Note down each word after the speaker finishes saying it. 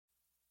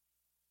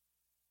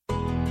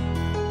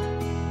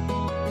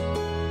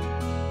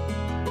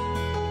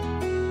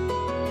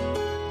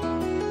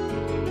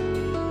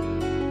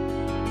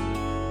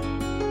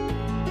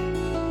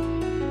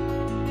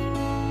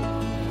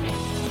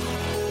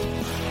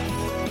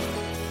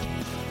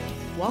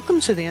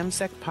Welcome to the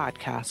MSEC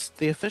Podcast,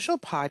 the official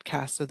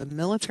podcast of the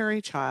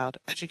Military Child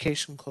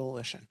Education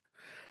Coalition.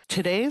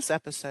 Today's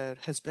episode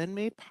has been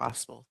made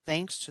possible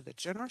thanks to the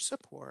generous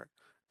support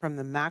from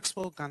the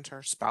Maxwell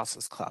Gunter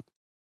Spouses Club.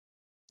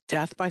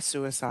 Death by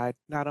suicide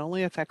not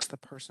only affects the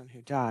person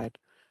who died,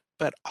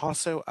 but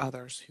also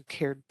others who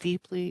care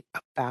deeply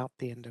about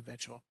the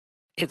individual.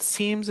 It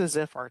seems as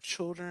if our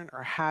children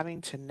are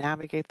having to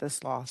navigate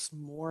this loss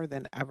more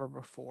than ever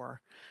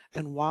before.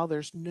 And while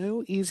there's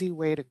no easy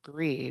way to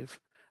grieve,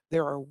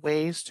 there are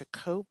ways to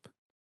cope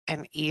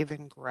and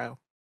even grow.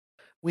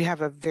 We have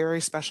a very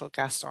special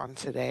guest on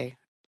today,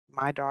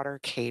 my daughter,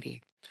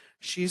 Katie.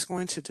 She's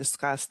going to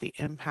discuss the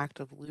impact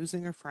of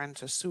losing a friend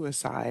to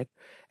suicide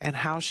and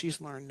how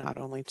she's learned not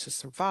only to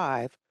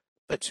survive,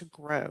 but to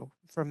grow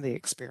from the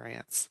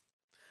experience.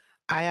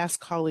 I asked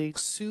colleague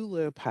Sue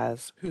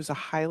Lopez, who's a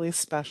highly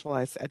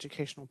specialized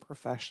educational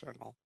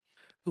professional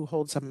who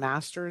holds a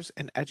master's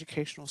in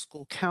educational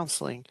school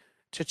counseling,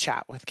 to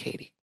chat with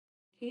Katie.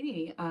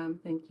 Katie,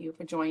 thank you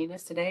for joining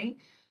us today.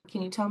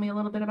 Can you tell me a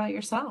little bit about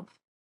yourself?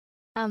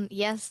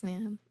 Yes,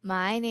 ma'am.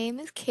 My name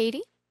is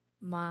Katie.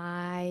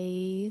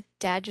 My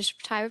dad just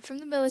retired from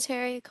the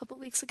military a couple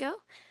weeks ago,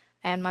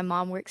 and my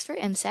mom works for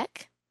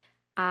MSEC.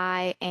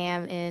 I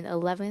am in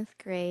 11th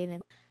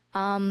grade,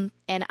 and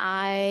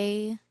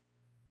I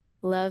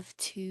love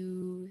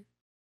to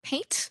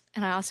paint,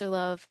 and I also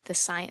love the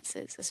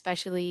sciences,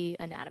 especially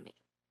anatomy.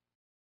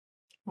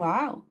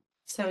 Wow.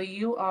 So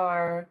you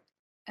are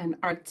an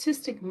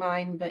artistic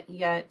mind, but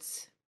yet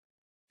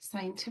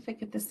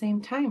scientific at the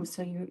same time.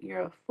 So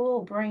you're a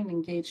full brain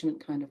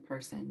engagement kind of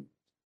person.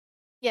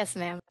 Yes,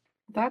 ma'am.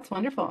 That's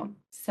wonderful.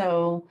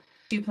 So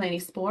do you play any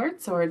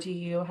sports or do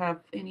you have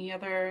any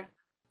other?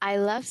 I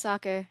love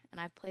soccer, and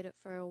I played it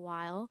for a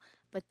while,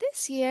 but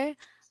this year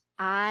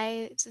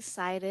I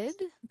decided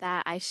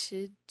that I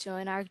should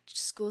join our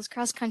school's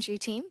cross country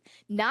team,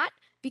 not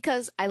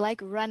because I like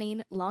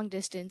running long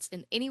distance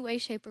in any way,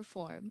 shape, or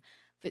form,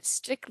 but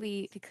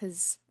strictly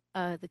because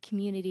the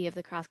community of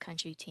the cross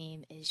country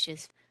team is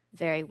just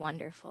very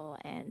wonderful,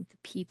 and the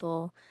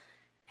people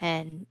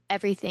and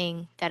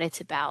everything that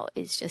it's about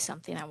is just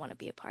something I want to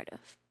be a part of.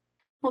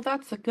 Well,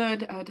 that's a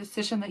good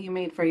decision that you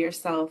made for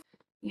yourself.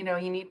 You know,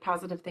 you need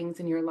positive things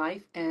in your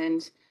life.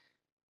 And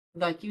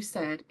like you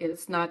said,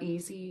 it's not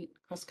easy.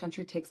 Cross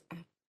country takes a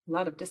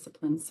lot of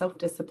discipline,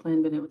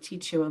 self-discipline, but it will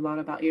teach you a lot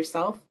about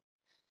yourself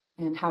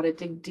and how to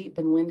dig deep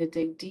and when to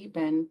dig deep.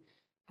 And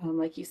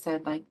like you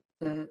said, like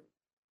the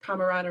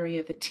camaraderie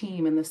of the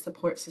team and the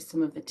support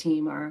system of the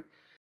team are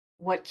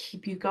what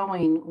keep you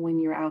going when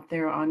you're out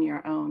there on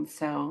your own.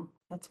 So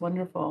that's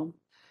wonderful.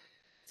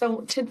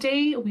 So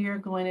today we are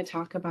going to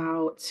talk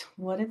about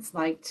what it's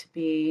like to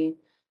be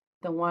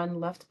the one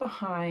left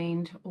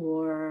behind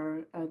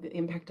or the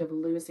impact of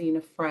losing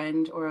a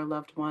friend or a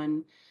loved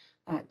one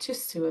to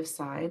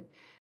suicide.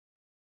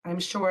 I'm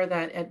sure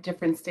that at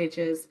different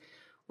stages,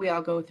 we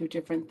all go through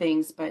different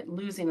things, but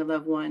losing a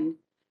loved one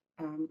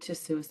to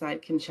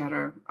suicide can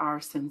shatter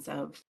our sense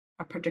of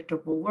a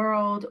predictable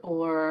world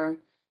or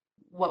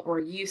what we're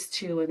used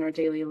to in our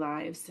daily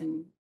lives.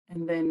 And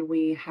then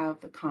we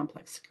have the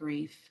complex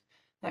grief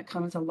that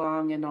comes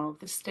along in all of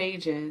the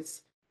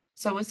stages.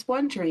 So I was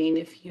wondering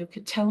if you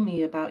could tell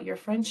me about your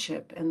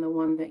friendship and the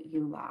one that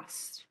you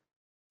lost.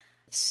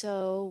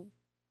 So,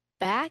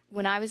 back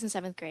when I was in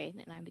seventh grade,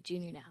 and I'm a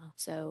junior now,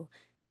 so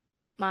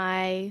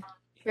my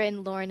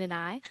friend Lauren and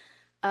I,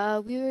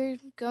 we were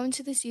going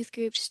to this youth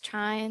group, just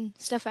trying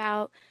stuff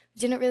out.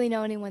 Didn't really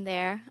know anyone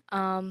there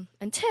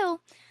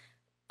until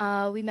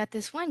we met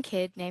this one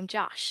kid named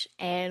Josh,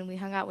 and we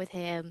hung out with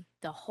him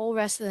the whole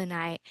rest of the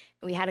night,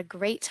 and we had a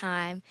great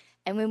time.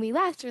 And when we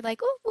left, we're like,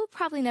 oh, we'll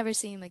probably never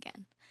see him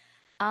again.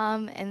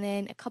 And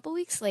then a couple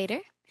weeks later,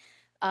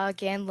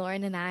 again,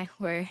 Lauren and I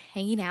were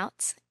hanging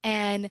out,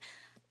 and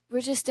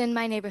we're just in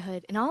my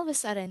neighborhood, and all of a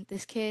sudden,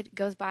 this kid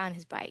goes by on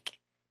his bike,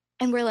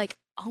 and we're like,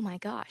 oh my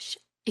gosh,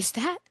 is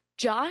that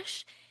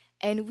Josh?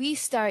 And we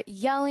start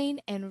yelling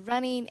and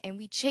running, and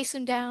we chase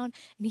him down,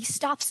 and he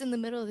stops in the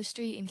middle of the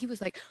street, and he was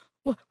like,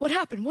 what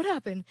happened? What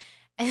happened?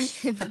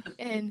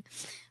 And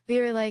we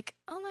were like,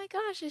 oh my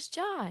gosh, it's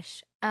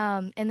Josh.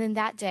 And then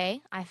that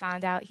day, I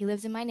found out he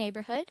lives in my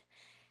neighborhood,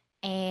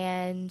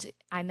 and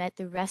I met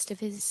the rest of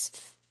his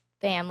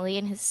family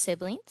and his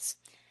siblings.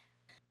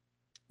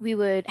 We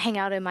would hang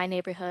out in my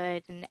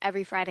neighborhood, and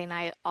every Friday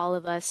night, all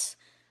of us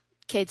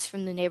kids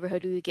from the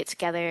neighborhood, we would get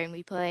together and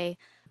we play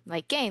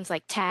like games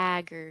like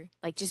tag or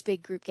like just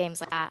big group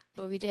games like that.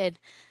 What we did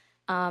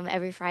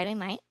every Friday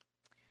night.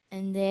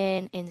 And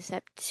then in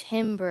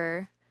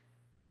September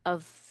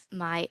of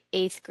my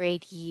eighth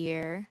grade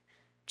year,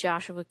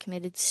 Joshua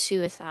committed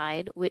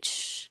suicide,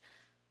 which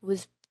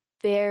was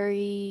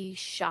very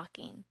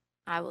shocking,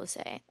 I will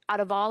say.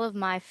 Out of all of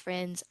my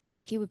friends,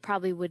 he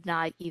would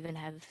not even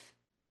have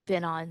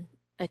been on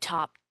a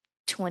top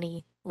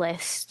 20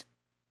 list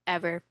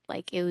ever.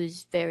 Like it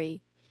was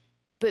very,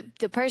 but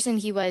the person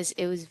he was,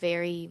 it was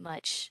very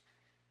much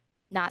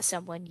not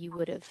someone you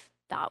would have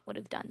thought would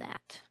have done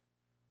that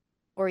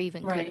or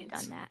even could have Right.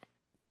 done that.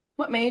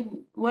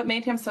 what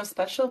made him so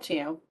special to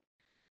you?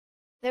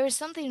 There was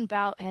something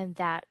about him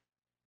that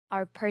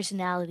our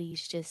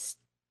personalities just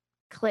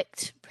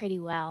clicked pretty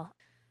well.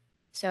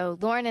 So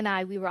Lauren and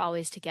I, we were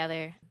always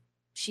together.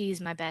 She's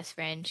my best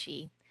friend.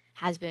 She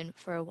has been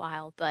for a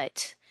while,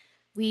 but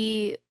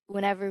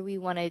whenever we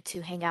wanted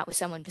to hang out with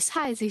someone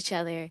besides each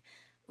other,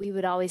 we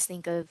would always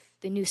think of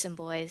the Newsom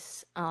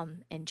boys,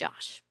 and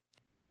Josh.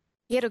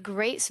 He had a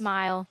great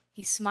smile.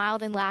 He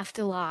smiled and laughed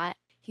a lot.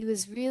 He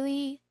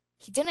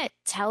didn't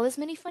tell as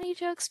many funny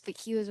jokes, but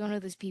he was one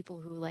of those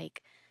people who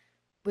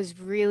was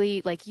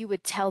really like you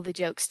would tell the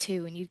jokes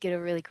too, and you'd get a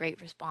really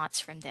great response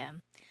from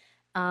them.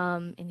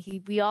 And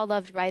we all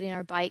loved riding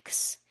our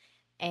bikes,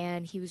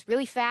 and he was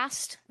really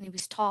fast and he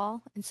was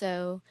tall, and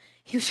so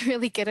he was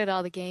really good at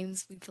all the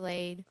games we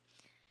played.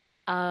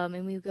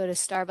 And we would go to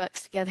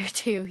Starbucks together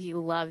too. He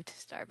loved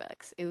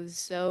Starbucks. It was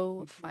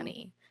so Mhm.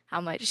 funny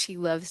how much he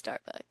loved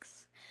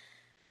Starbucks.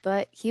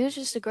 But he was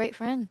just a great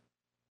friend.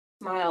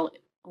 Smile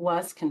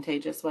was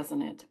contagious,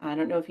 wasn't it? I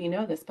don't know if you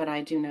know this, but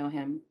I do know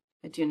him.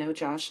 I do know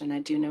Josh, and I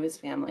do know his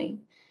family.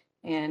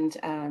 And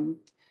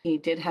he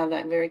did have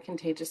that very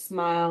contagious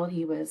smile.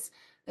 He was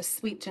a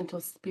sweet,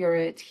 gentle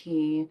spirit.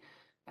 He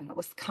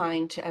was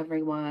kind to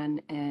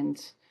everyone,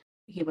 and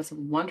he was a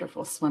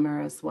wonderful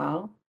swimmer as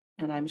well.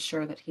 And I'm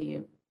sure that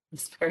he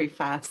was very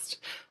fast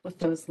with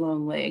those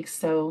long legs.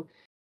 So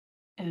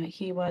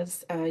he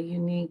was a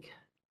unique,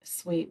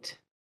 sweet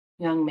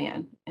young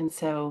man. And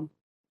so,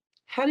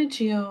 how did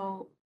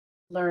you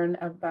learn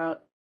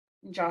about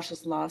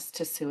Josh's loss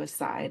to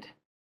suicide?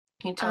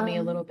 Can you tell me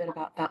a little Um, bit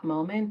about that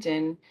moment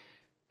and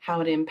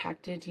how it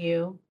impacted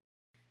you?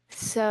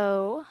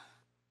 so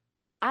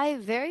I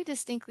very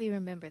distinctly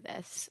remember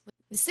this. I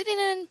was sitting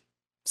in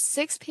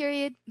sixth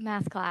period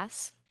math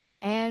class,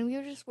 and we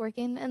were just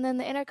working, and then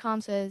the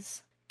intercom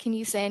says, "Can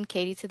you send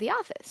Katie to the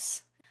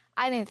office?"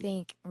 I didn't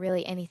think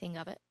really anything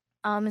of it.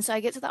 And so I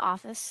get to the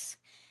office,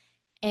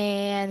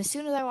 and as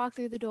soon as I walk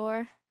through the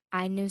door,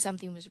 I knew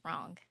something was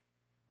wrong.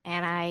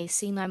 And I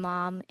see my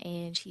mom,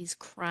 and she's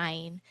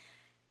crying.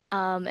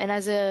 And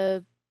as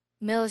a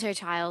military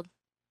child,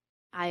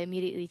 I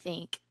immediately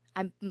think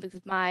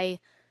because my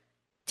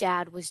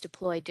dad was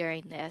deployed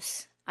during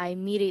this. I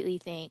immediately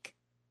think,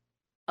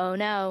 oh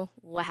no,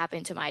 what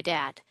happened to my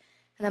dad?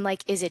 And I'm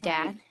like, is it Right.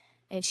 dad?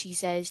 And she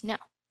says, no.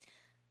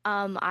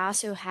 I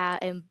also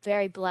am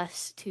very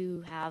blessed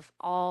to have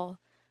all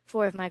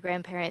four of my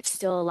grandparents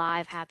still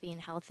alive, happy,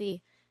 and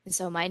healthy. And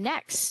so my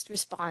next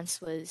response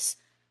was,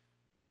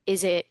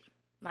 is it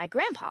my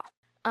grandpa?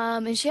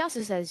 And she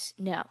also says,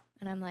 no.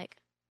 And I'm like,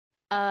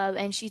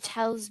 and she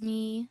tells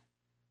me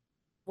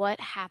what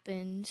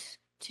happened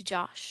to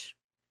Josh.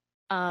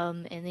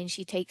 And then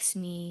she takes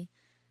me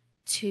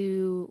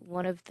to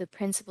one of the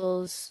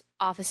principal's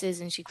offices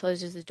and she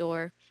closes the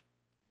door.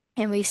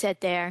 And we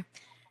sit there,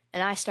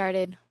 and I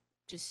started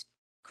just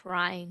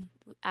crying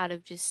out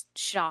of just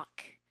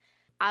shock.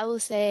 I will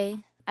say,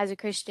 as a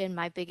Christian,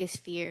 my biggest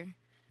fear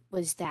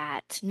was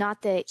that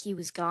not that he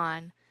was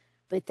gone,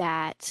 but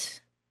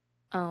that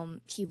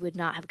he would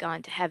not have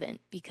gone to heaven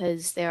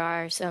because there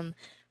are some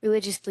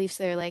religious beliefs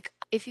that are like,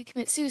 if you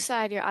commit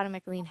suicide, you're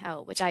automatically in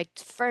hell, which I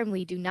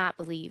firmly do not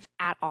believe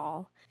at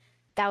all.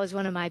 That was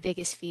one of my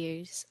biggest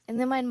fears. And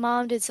then my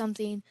mom did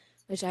something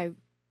which I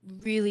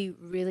really,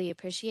 really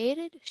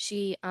appreciated.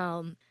 She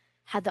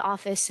had the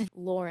office and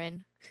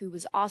Lauren, who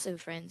was also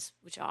friends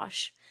with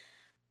Josh,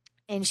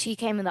 and she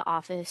came in the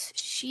office.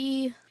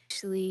 She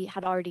actually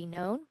had already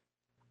known.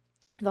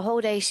 The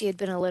whole day she had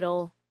been a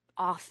little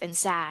off and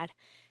sad.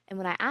 And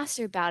when I asked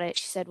her about it,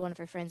 she said one of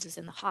her friends was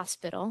in the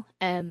hospital.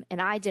 And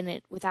I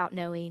didn't, without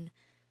knowing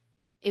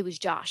it was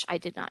Josh, I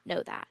did not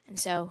know that. And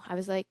so I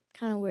was like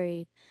kind of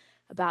worried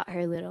about her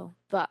a little.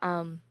 But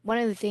one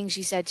of the things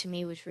she said to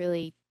me which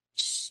really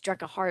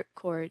struck a heart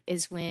chord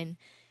is when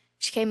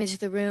she came into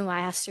the room,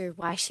 I asked her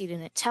why she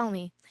didn't tell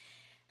me.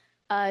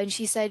 And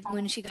she said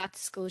when she got to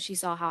school, she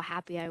saw how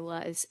happy I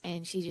was,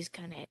 and she just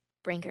kind of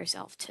bring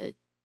herself to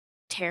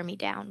tear me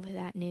down with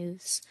that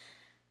news.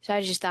 So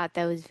I just thought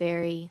that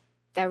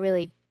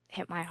really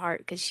hit my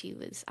heart because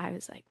I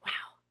was like, wow.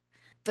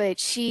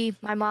 But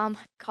my mom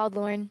called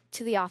Lauren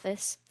to the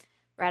office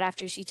right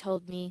after she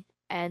told me.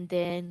 And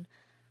then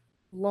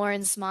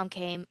Lauren's mom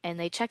came and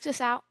they checked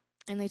us out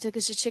and they took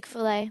us to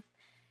Chick-fil-A.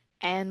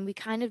 And we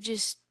kind of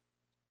just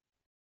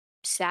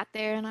sat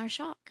there in our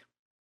shock.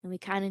 And we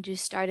kind of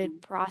just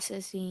started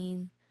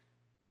processing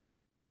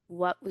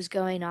what was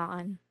going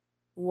on,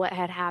 what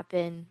had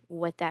happened,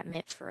 what that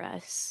meant for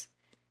us.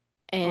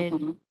 And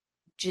Mhm.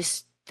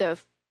 just the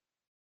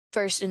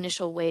first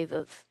initial wave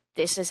of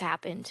this has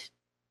happened,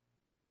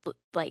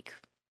 like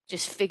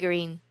just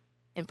figuring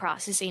and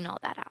processing all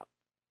that out.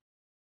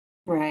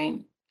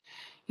 Right.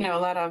 A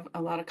lot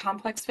of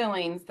complex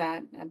feelings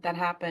that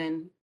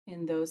happen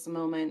in those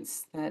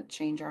moments that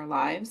change our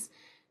lives.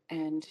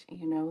 And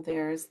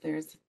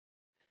there's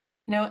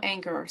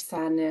anger or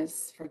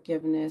sadness,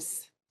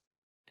 forgiveness,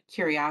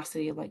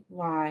 curiosity, like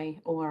why,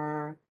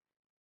 or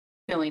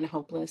feeling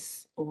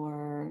hopeless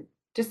or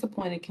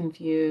disappointed,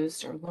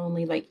 confused, or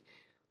lonely. Like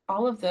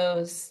all of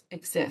those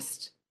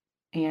exist,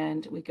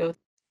 and we go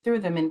through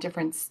them in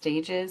different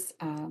stages.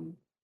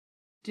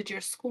 Did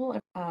your school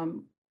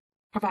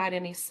provide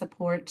any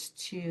support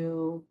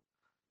to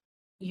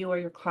you or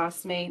your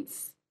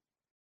classmates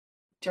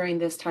during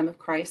this time of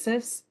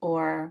crisis,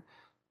 or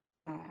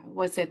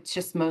was it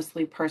just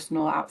mostly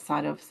personal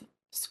outside of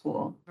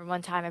school? For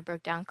one time, I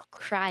broke down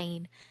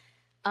crying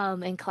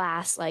in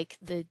class like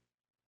the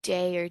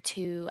day or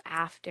two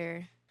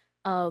after.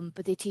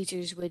 But the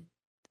teachers would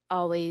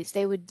always,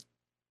 they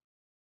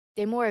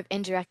more of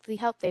indirectly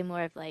help. They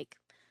more of like,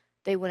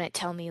 they wouldn't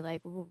tell me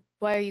like,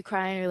 why are you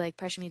crying or like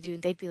pressure me to do.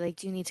 They'd be like,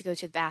 do you need to go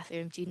to the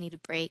bathroom? Do you need a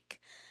break?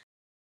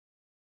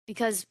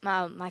 Because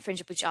my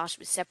friendship with Josh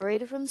was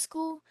separated from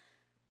school,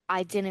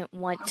 I didn't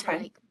want to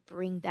Okay. like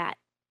bring that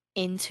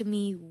into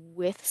me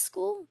with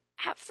school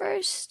at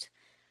first.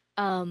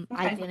 I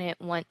Okay.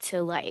 didn't want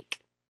to like,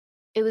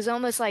 it was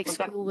almost like Well,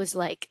 that, school was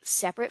like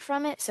separate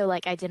from it. So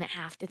like I didn't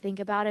have to think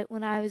about it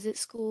when I was at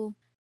school.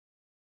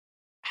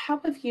 how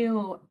have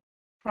you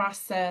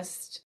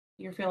processed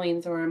your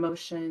feelings or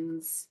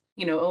emotions,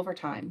 over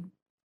time?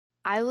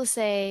 I will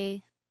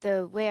say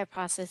the way I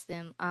processed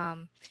them,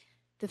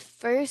 the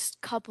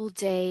first couple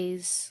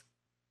days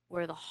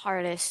were the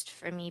hardest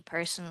for me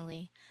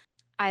personally.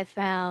 I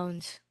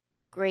found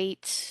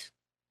great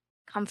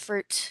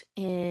comfort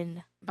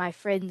in my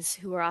friends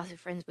who were also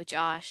friends with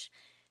Josh,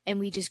 and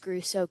we just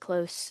grew so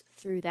close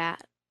through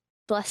that.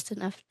 Blessed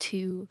enough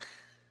to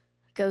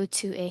go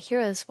to a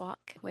heroes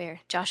walk where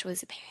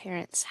Joshua's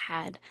parents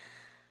had,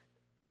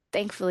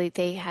 thankfully,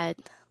 they had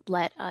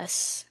let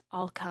us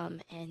all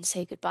come and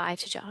say goodbye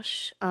to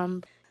Josh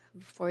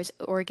before his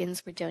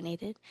organs were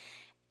donated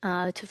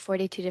to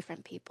 42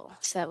 different people.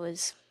 So that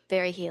was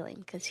very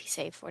healing because he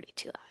saved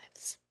 42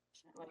 lives.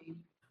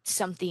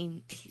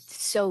 Something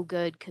so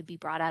good could be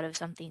brought out of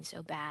something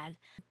so bad.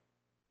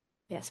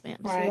 Yes, ma'am.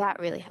 So Right. that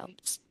really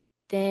helps.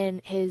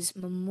 Then his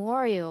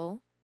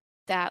memorial,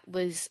 that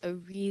was a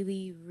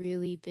really,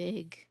 really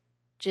big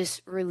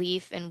just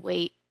relief and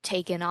weight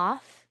taken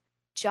off.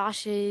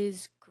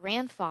 Josh's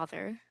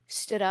grandfather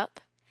stood up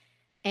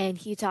and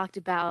he talked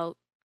about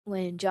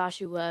when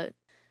Joshua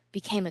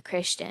became a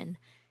Christian.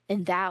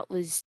 And that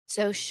was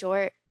so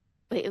short,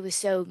 but it was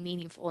so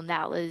meaningful. And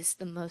that was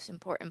the most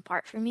important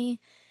part for me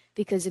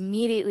because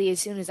immediately,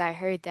 as soon as I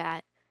heard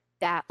that,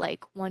 that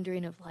like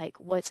wondering of like,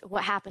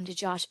 what happened to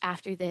Josh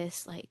after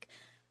this? Like,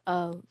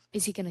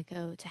 is he going to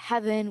go to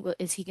heaven?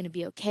 Is he going to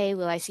be okay?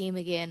 Will I see him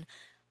again?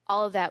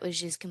 All of that was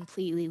just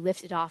completely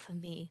lifted off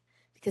of me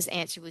because the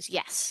answer was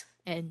yes.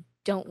 And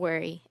don't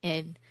worry.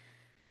 And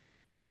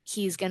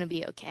he's going to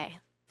be okay.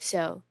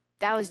 So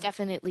that was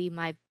definitely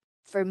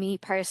for me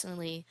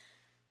personally,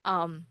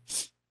 um,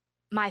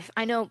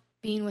 I know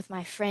being with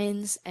my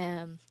friends,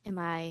 and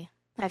my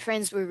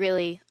friends were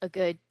really a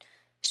good,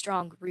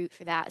 strong root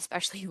for that,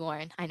 especially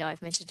Lauren. I know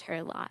I've mentioned her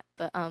a lot,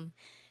 but,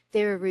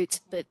 they were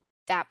roots, but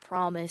that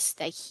promise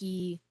that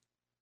he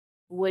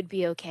would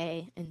be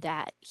okay and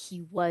that he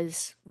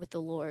was with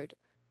the Lord,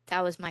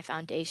 that was my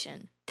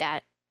foundation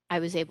that I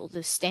was able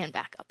to stand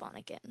back up on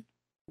again.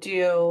 Do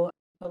you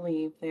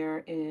believe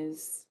there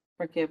is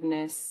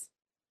forgiveness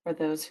for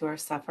those who are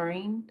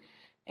suffering?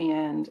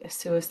 And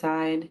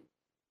suicide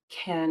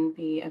can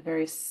be a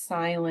very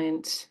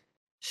silent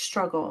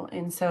struggle.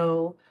 And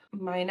so,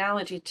 my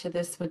analogy to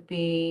this would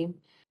be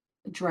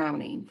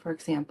drowning, for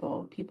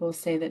example. People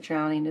say that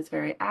drowning is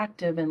very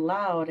active and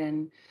loud,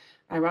 and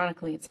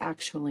ironically, it's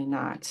actually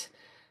not.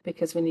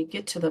 Because when you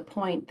get to the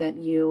point that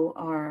you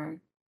are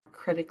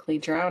critically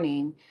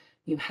drowning,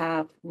 you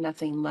have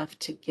nothing left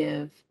to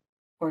give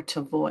or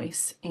to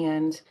voice.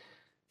 And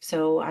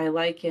so I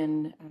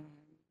liken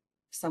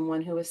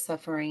someone who is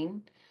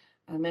suffering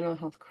a mental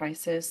health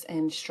crisis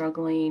and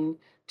struggling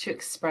to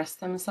express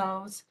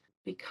themselves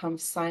become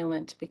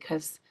silent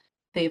because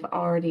they've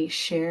already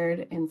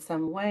shared in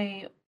some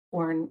way,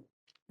 or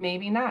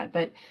maybe not,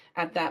 but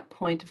at that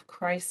point of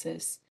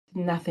crisis,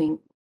 nothing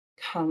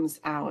comes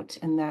out.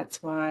 And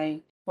that's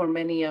why, for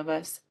many of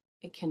us,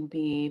 it can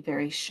be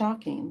very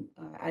shocking.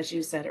 As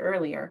you said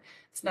earlier,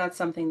 it's not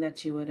something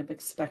that you would have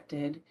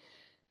expected.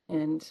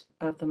 And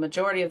the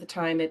majority of the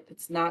time,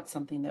 it's not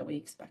something that we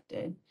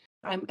expected.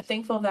 I'm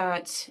thankful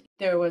that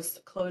there was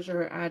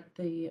closure at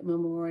the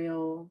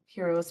Memorial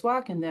Heroes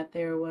Walk and that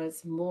there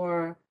was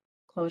more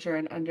closure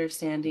and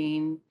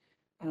understanding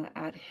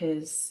at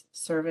his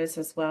service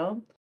as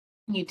well.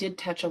 You did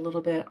touch a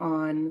little bit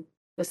on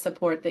the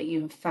support that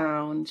you have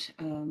found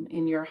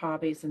in your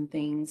hobbies and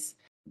things.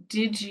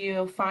 Did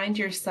you find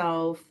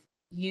yourself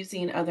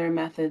using other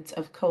methods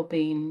of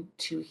coping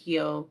to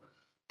heal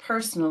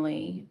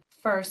personally?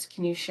 First,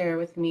 can you share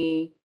with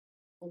me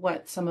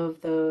what some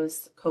of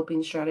those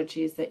coping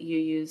strategies that you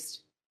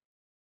used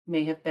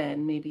may have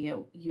been? Maybe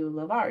you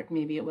love art,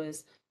 maybe it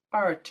was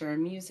art or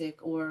music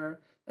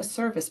or a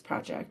service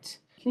project.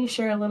 Can you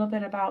share a little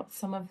bit about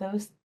some of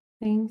those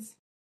things?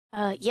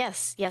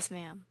 Yes, yes,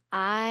 ma'am.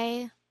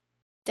 I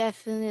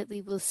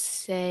definitely will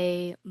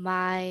say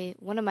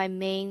one of my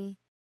main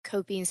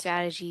coping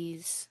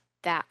strategies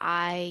that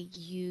I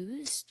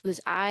used was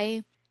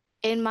I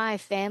In my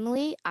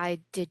family, I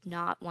did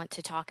not want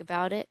to talk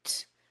about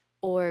it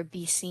or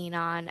be seen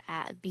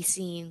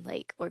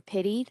like or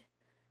pitied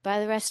by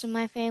the rest of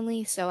my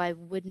family, so I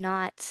would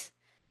not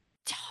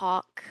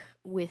talk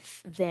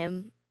with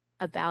them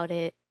about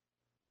it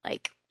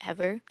like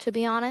ever, to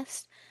be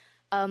honest.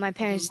 My Mhm.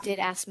 parents did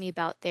ask me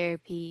about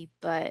therapy,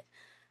 but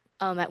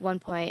at one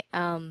point,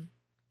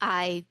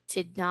 I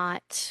did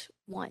not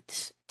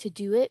want to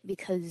do it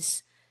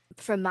because,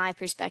 from my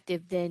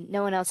perspective, then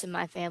no one else in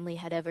my family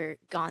had ever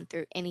gone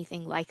through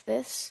anything like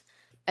this,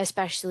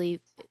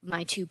 especially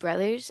my two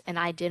brothers, and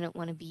I didn't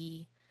want to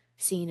be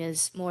seen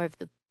as more of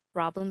the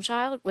problem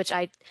child, which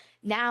I,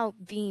 now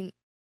being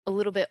a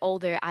little bit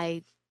older,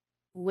 I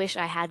wish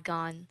I had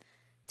gone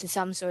to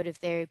some sort of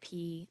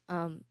therapy,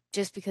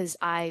 just because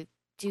I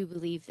do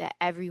believe that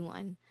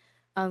everyone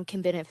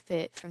can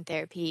benefit from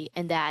therapy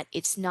and that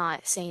it's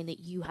not saying that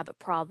you have a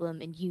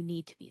problem and you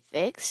need to be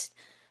fixed,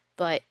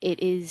 but it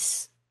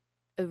is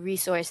a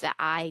resource that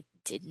I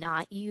did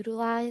not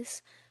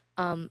utilize.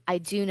 I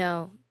do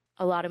know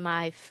a lot of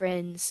my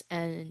friends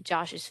and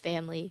Josh's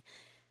family,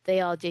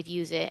 they all did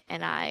use it,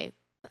 and I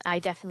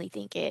definitely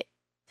think it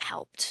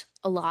helped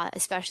a lot,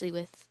 especially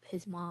with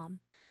his mom.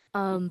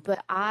 Mhm.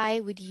 But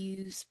I would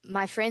use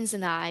my friends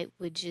and I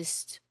would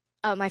just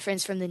my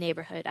friends from the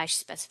neighborhood, I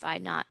should specify,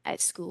 not at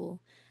school,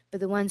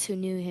 but the ones who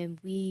knew him,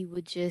 we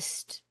would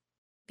just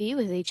be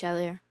with each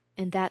other,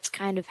 and that's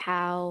kind of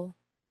how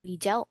we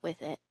dealt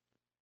with it.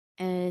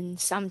 And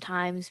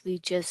sometimes we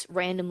just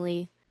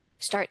randomly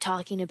start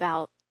talking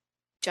about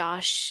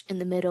Josh in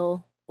the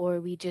middle,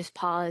 or we just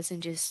pause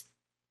and just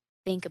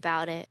think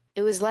about it.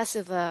 It was less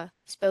of a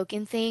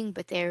spoken thing,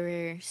 but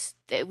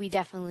that we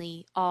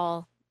definitely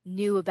all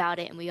knew about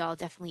it and we all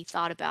definitely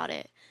thought about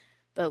it.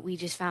 But we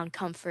just found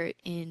comfort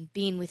in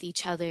being with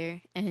each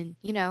other. And,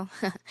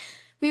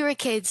 we were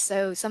kids,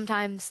 so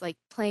sometimes like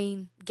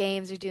playing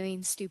games or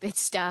doing stupid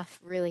stuff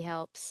really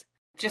helps.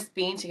 Just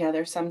being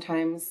together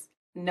sometimes,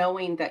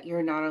 knowing that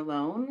you're not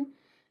alone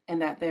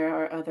and that there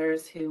are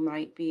others who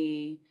might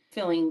be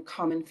feeling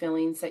common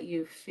feelings that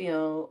you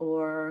feel,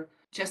 or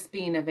just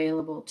being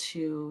available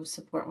to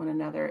support one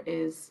another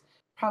is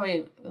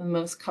probably the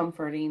most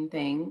comforting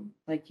thing,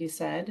 like you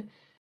said.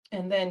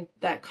 And then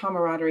that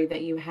camaraderie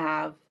that you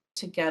have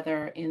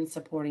together in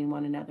supporting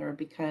one another,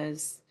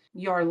 because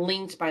you're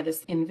linked by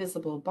this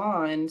invisible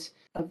bond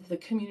of the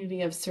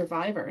community of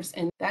survivors.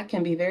 And that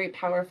can be very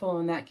powerful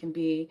and that can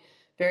be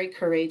very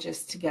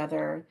courageous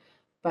together.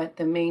 But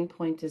the main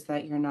point is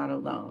that you're not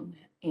alone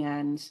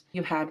and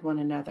you had one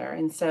another.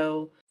 And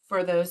so,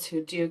 for those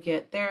who do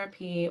get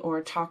therapy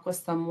or talk with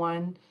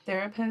someone,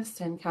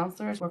 therapists and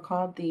counselors, we're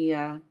called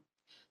the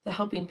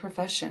helping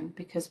profession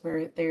because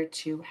we're there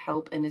to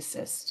help and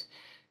assist.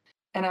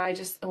 And I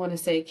just want to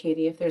say,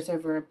 Katie, if there's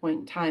ever a point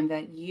in time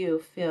that you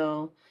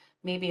feel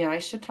maybe I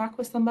should talk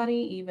with somebody,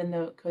 even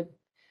though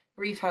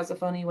grief has a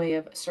funny way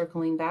of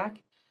circling back.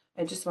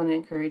 I just want to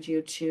encourage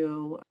you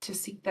to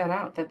seek that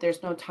out, that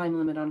there's no time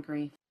limit on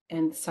grief.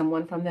 And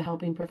someone from the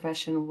helping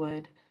profession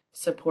would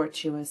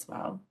support you as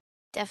well.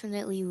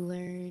 Definitely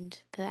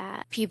learned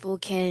that people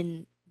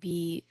can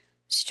be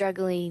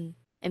struggling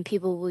and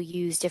people will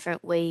use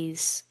different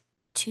ways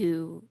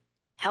to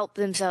help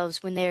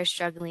themselves when they're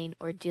struggling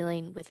or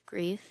dealing with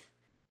grief.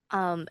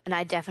 And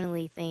I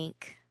definitely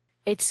think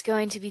it's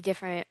going to be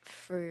different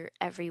for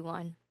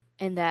everyone,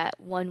 and that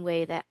one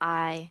way that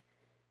I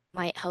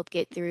might help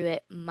get through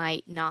it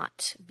might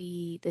not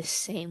be the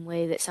same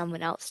way that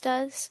someone else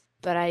does.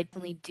 But I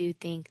definitely do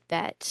think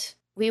that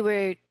we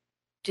were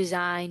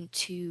designed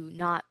to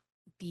not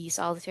be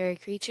solitary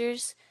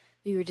creatures.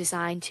 We were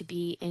designed to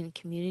be in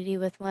community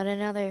with one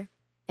another.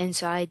 And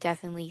so I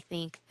definitely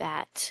think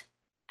that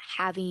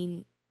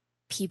having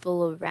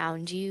people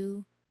around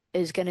you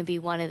is going to be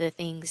one of the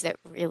things that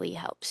really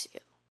helps you.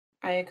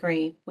 I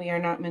agree. We are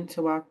not meant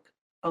to walk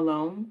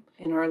alone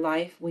in our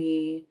life.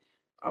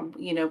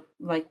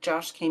 Like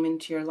Josh came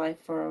into your life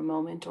for a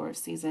moment or a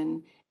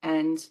season,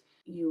 and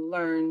you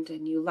learned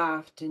and you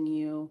laughed and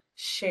you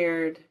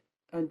shared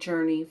a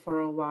journey for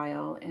a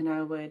while. And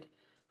I would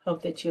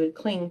hope that you would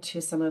cling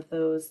to some of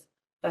those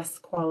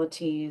best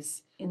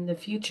qualities in the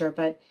future.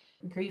 But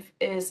grief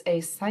is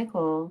a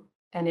cycle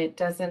and it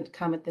doesn't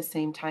come at the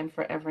same time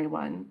for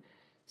everyone.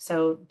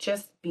 So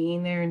just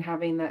being there and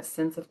having that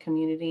sense of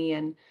community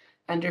and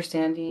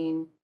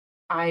understanding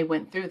I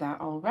went through that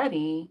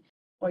already.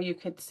 Or you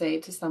could say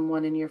to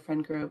someone in your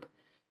friend group,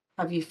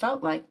 have you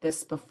felt like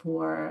this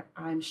before?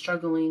 I'm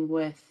struggling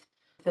with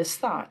this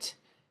thought.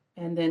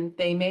 And then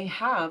they may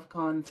have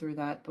gone through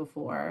that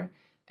before.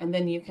 And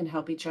then you can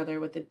help each other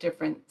with the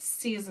different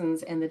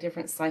seasons and the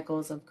different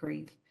cycles of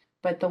grief.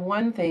 But the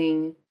one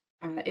thing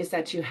is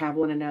that you have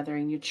one another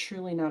and you're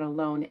truly not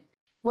alone.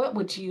 What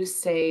would you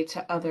say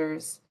to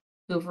others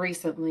who've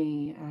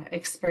recently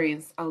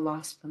experienced a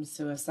loss from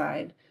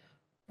suicide,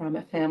 from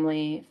a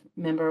family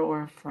member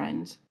or a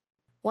friend?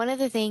 One of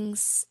the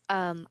things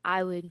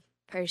I would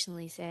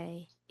personally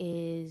say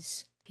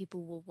is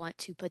people will want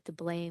to put the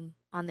blame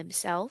on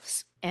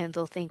themselves and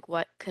they'll think,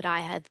 what could I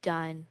have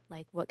done?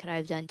 Like, what could I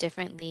have done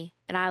differently?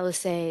 And I will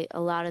say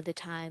a lot of the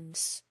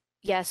times,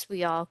 yes,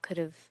 we all could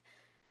have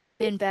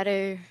been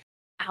better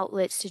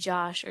outlets to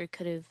Josh or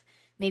could have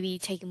maybe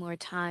taken more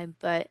time.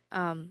 But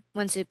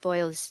once it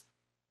boils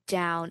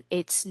down,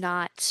 it's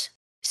not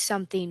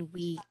something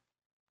we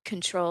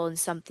control and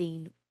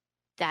something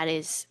that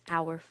is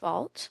our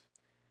fault.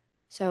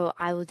 So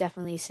I will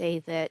definitely say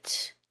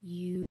that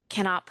you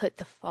cannot put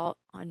the fault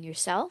on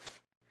yourself.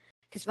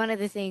 Because one of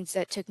the things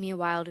that took me a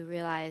while to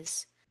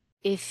realize,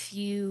 if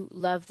you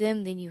love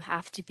them, then you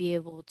have to be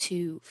able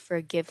to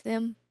forgive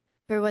them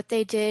for what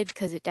they did,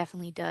 because it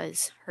definitely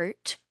does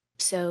hurt.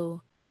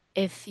 So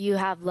if you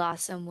have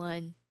lost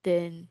someone,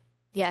 then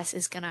yes,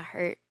 it's going to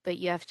hurt, but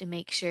you have to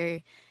make sure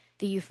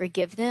that you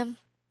forgive them,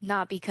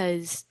 not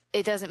because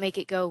it doesn't make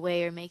it go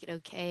away or make it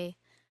okay,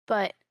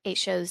 but it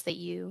shows that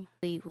you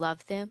really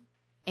love them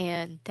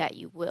and that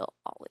you will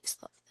always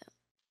love them.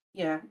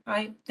 Yeah,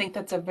 I think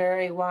that's a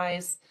very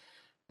wise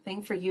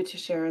thing for you to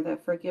share,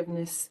 that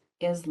forgiveness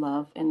is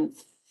love in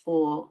its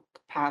full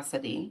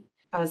capacity,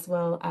 as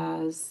well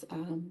as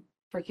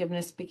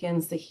forgiveness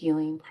begins the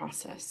healing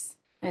process.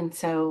 And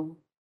so,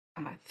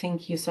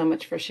 thank you so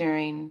much for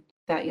sharing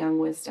that young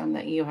wisdom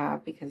that you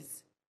have,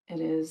 because it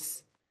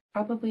is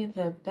probably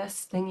the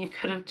best thing you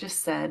could have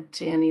just said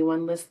to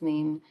anyone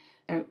listening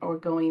or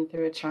going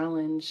through a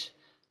challenge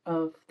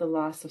of the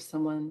loss of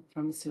someone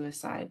from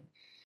suicide.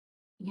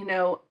 You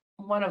know,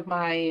 one of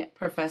my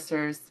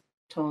professors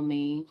told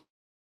me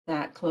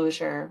that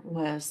closure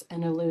was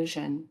an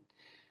illusion.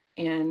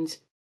 And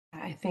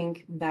I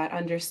think that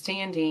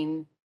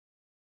understanding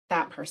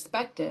that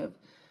perspective,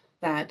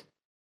 that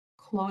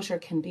closure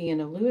can be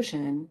an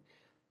illusion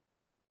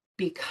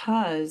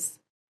because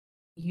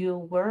you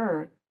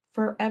were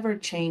forever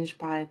changed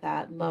by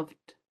that loved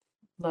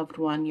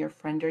one, your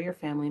friend or your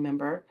family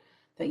member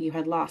that you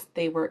had lost.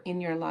 They were in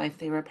your life,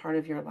 they were a part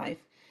of your life,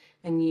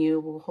 and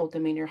you will hold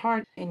them in your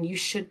heart, and you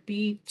should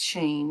be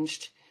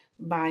changed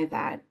by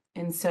that.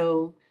 And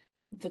so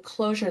the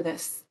closure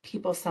that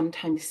people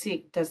sometimes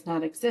seek does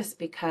not exist,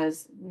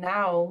 because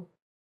now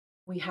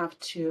we have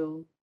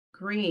to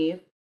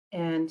grieve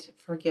and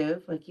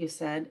forgive, like you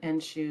said,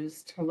 and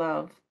choose to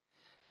love,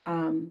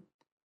 um,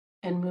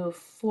 and move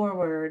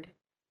forward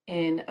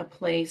in a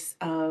place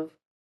of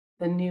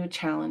the new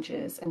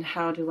challenges. And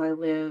how do I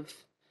live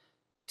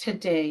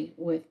today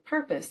with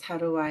purpose? How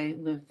do I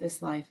live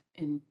this life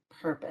in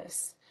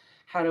purpose?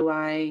 How do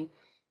I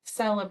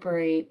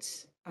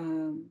celebrate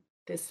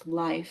this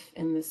life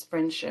and this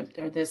friendship,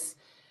 or this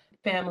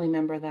family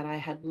member that I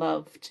had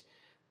loved?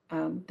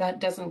 That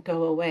doesn't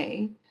go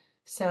away.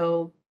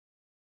 So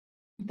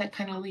that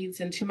kind of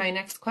leads into my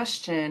next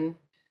question.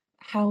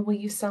 How will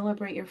you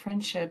celebrate your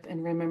friendship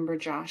and remember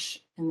Josh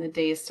in the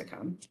days to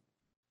come?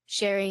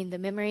 Sharing the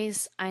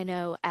memories. I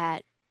know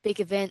at big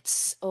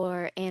events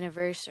or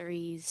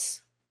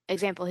anniversaries,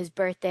 example, his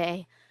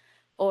birthday,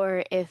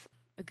 or if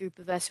a group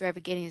of us were ever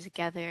getting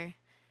together,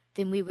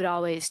 then we would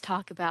always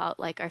talk about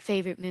like our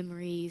favorite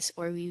memories,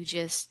 or we would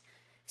just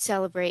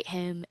celebrate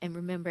him and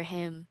remember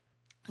him.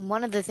 And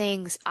one of the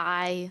things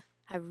I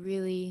have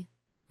really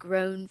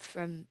grown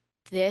from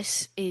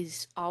this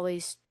is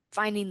always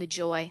finding the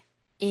joy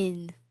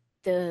in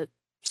the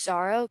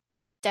sorrow,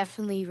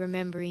 definitely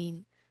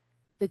remembering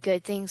the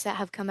good things that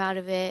have come out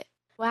of it.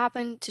 What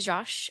happened to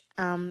Josh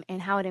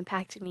and how it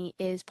impacted me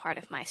is part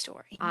of my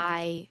story.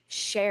 I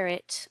share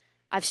it.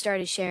 I've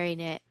started sharing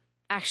it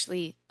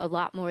actually a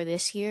lot more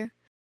this year.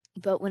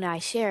 But when I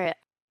share it,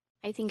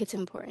 I think it's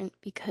important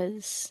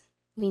because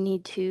we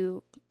need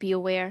to be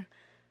aware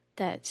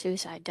that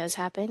suicide does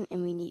happen,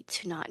 and we need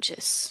to not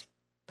just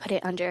put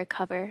it under a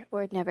cover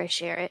or never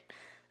share it,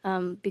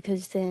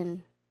 because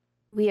then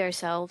we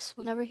ourselves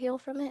will never heal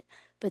from it.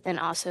 But then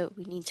also,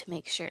 we need to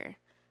make sure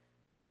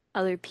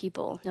other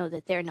people know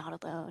that they're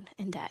not alone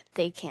and that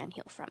they can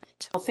heal from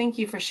it. Well, thank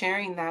you for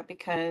sharing that,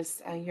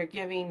 because you're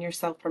giving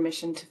yourself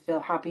permission to feel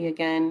happy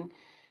again.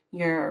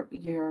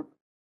 You're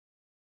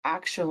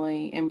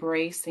actually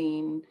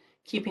embracing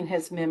keeping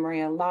his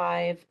memory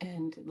alive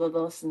and the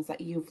lessons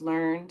that you've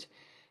learned,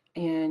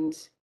 and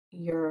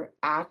you're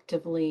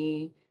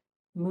actively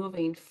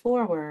moving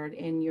forward,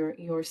 and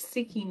you're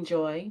seeking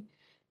joy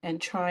and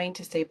trying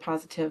to stay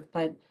positive.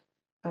 But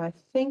I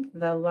think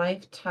the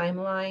life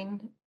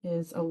timeline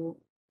is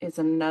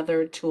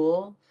another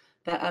tool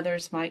that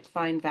others might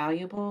find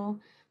valuable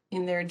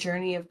in their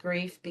journey of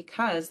grief,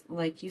 because,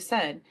 like you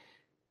said,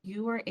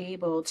 you were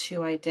able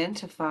to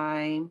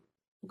identify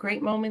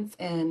great moments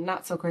and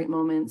not so great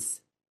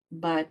moments.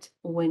 But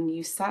when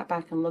you sat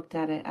back and looked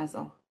at it as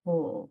a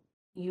whole,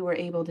 you were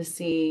able to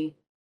see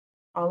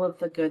all of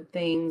the good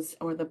things,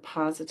 or the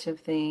positive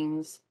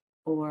things,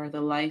 or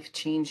the life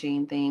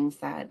changing things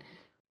that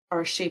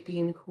are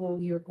shaping who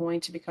you're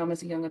going to become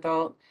as a young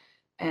adult,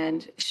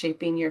 and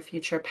shaping your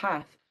future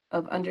path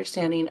of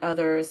understanding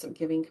others, of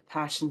giving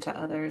compassion to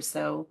others.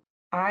 So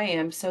I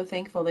am so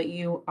thankful that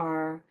you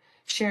are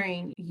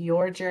sharing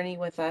your journey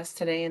with us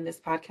today in this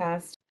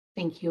podcast.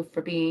 Thank you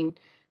for being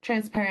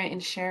transparent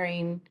and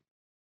sharing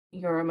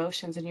your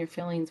emotions and your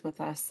feelings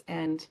with us.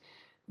 And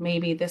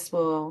maybe this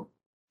will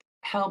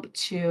help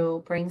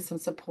to bring some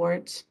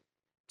support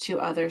to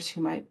others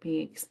who might be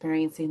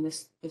experiencing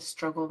this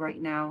struggle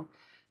right now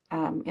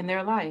in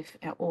their life,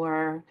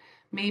 or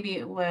maybe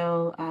it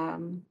will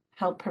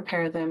help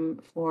prepare them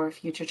for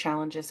future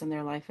challenges in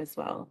their life as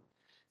well.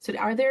 So,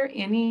 is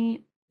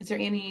there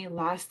any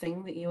last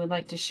thing that you would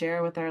like to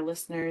share with our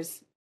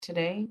listeners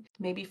today?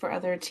 Maybe for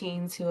other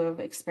teens who have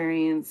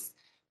experienced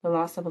the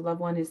loss of a loved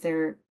one, is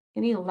there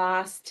any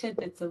last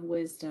tidbits of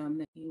wisdom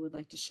that you would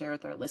like to share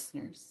with our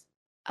listeners?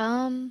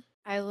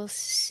 I will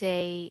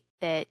say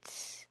that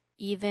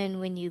even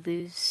when you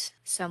lose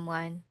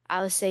someone,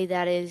 I will say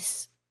that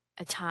is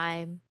a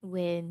time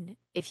when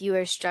if you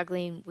are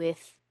struggling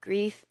with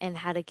grief and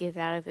how to get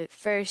out of it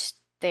first,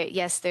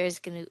 yes, there's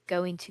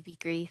going to be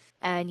grief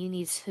and you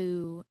need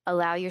to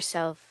allow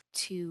yourself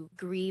to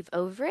grieve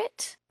over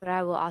it. But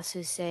I will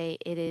also say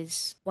it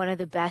is one of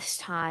the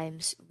best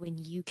times when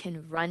you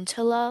can run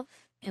to love,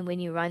 and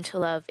when you run to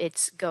love,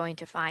 it's going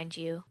to find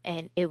you.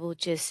 And it's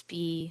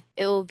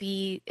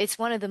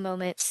one of the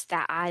moments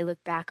that I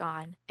look back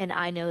on and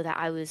I know that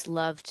I was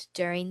loved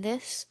during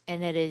this.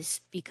 And it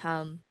has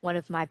become one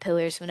of my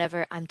pillars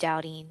whenever I'm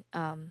doubting,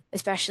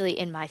 especially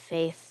in my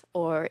faith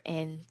or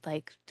in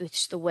like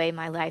just the way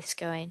my life's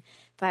going.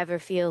 If I ever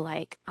feel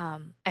like,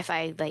 if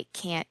I like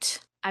can't,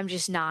 I'm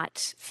just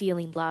not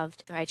feeling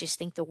loved, or I just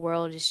think the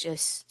world is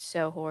just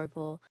so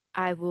horrible,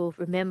 I will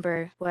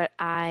remember what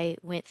I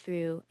went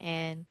through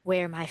and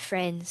where my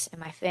friends and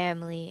my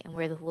family and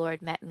where the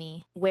Lord met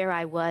me, where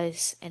I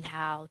was and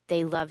how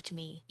they loved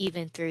me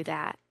even through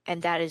that.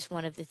 And that is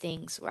one of the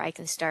things where I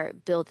can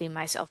start building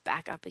myself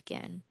back up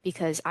again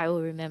because I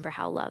will remember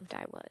how loved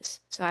I was.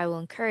 So I will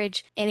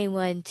encourage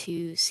anyone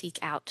to seek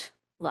out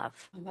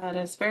love. That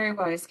is very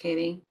wise,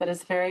 Katie. That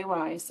is very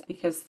wise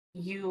because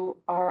you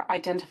are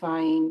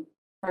identifying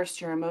first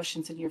your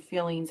emotions and your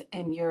feelings,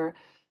 and you're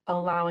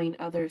allowing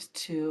others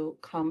to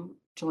come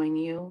join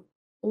you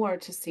or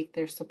to seek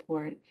their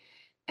support.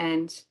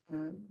 And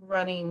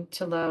running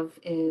to love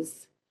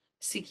is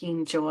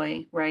seeking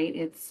joy, right?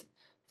 It's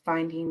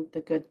finding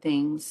the good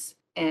things.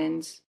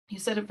 And you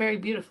said it very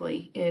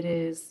beautifully. It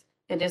is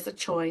a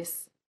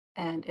choice,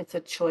 and it's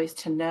a choice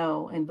to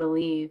know and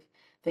believe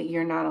that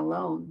you're not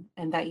alone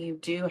and that you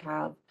do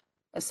have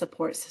a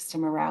support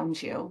system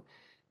around you,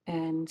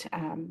 and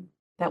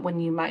that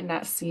when you might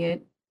not see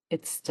it,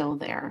 it's still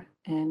there.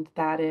 And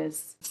that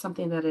is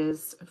something that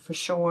is for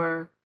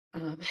sure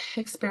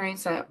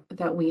experience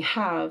that we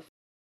have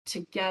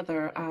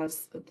together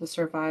as the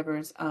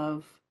survivors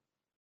of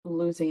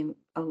losing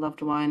a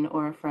loved one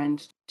or a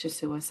friend to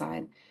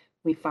suicide.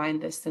 We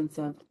find this sense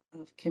of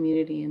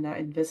community and that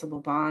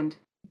invisible bond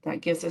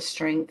that gives us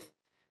strength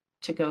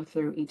to go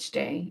through each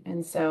day.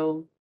 And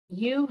so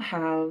you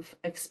have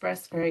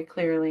expressed very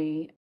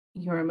clearly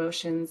your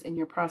emotions and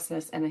your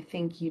process, and I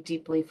thank you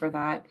deeply for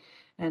that.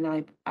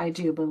 And I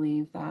do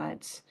believe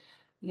that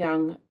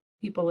young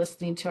people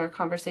listening to our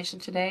conversation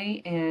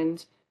today,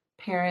 and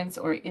parents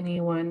or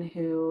anyone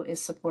who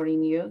is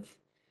supporting youth,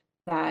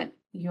 that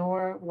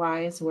your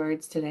wise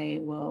words today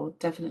will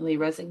definitely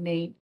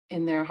resonate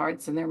in their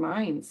hearts and their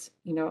minds.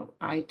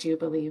 I do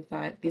believe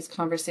that these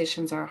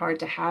conversations are hard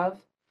to have,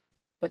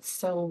 but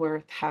so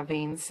worth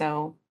having.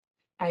 So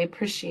I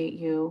appreciate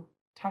you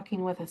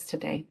talking with us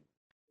today.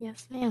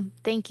 Yes, ma'am.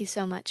 Thank you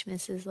so much,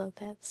 Mrs.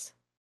 Lopez.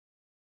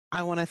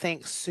 I want to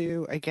thank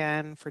Sue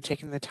again for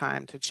taking the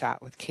time to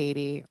chat with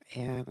Katie.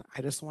 And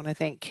I just want to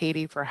thank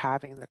Katie for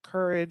having the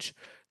courage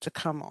to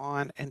come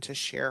on and to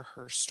share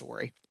her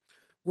story.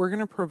 We're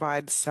going to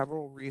provide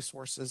several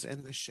resources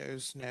in the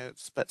show's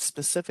notes, but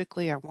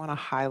specifically, I want to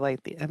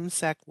highlight the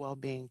MSEC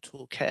Wellbeing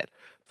Toolkit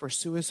for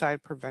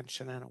Suicide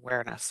Prevention and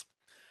Awareness.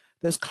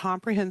 This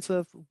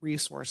comprehensive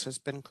resource has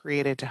been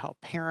created to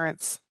help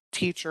parents,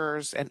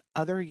 teachers, and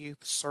other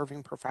youth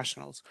serving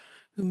professionals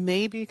who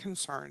may be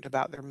concerned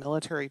about their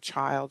military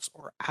child's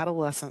or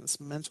adolescent's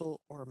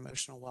mental or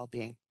emotional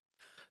well-being.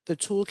 The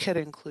toolkit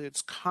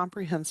includes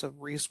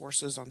comprehensive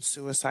resources on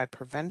suicide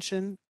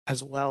prevention,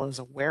 as well as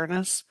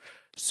awareness,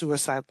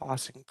 suicide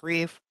loss and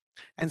grief,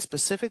 and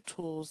specific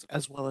tools,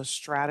 as well as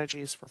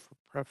strategies for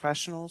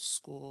professionals,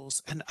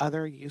 schools, and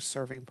other youth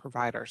serving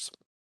providers.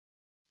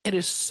 It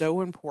is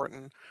so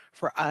important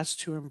for us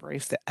to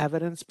embrace the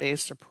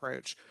evidence-based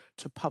approach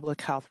to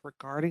public health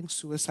regarding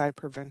suicide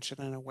prevention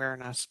and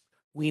awareness.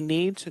 We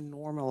need to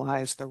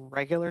normalize the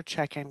regular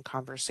check-in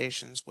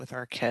conversations with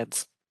our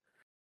kids.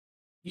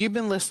 You've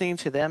been listening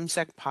to the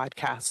MSEC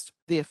podcast,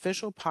 the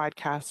official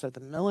podcast of the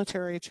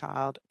Military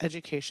Child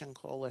Education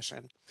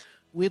Coalition.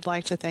 We'd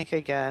like to thank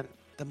again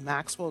the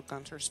Maxwell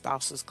Gunter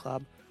Spouses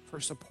Club for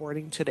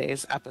supporting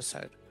today's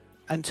episode.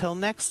 Until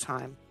next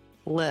time,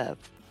 live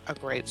a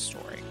great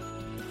story.